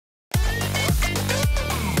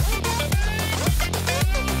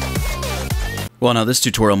Well, now this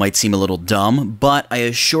tutorial might seem a little dumb, but I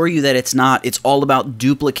assure you that it's not. It's all about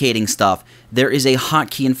duplicating stuff. There is a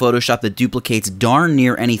hotkey in Photoshop that duplicates darn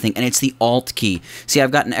near anything, and it's the Alt key. See, I've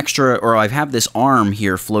got an extra, or I have this arm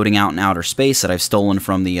here floating out in outer space that I've stolen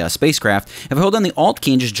from the spacecraft. If I hold down the Alt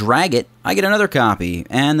key and just drag it, I get another copy,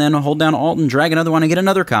 and then hold down Alt and drag another one and get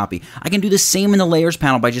another copy. I can do the same in the Layers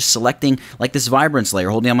panel by just selecting, like this Vibrance layer,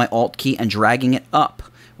 holding down my Alt key and dragging it up,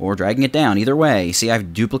 or dragging it down. Either way, see,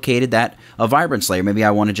 I've duplicated that Vibrance layer. Maybe I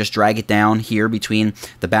want to just drag it down here between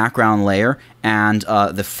the background layer and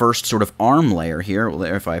the first sort of arm layer here.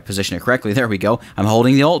 If I position it correctly, there we go. I'm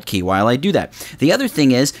holding the Alt key while I do that. The other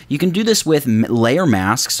thing is, you can do this with layer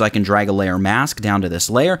masks, so I can drag a layer mask down to this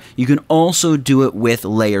layer. You can also do it with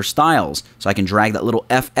layer styles, so I can drag that little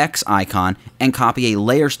FX icon and copy a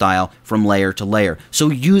layer style from layer to layer. So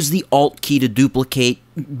use the Alt key to duplicate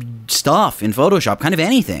stuff in Photoshop, kind of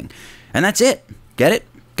anything. And that's it. Get it?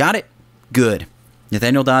 Got it? Good.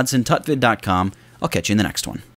 Nathaniel Dodson, tutvid.com. I'll catch you in the next one.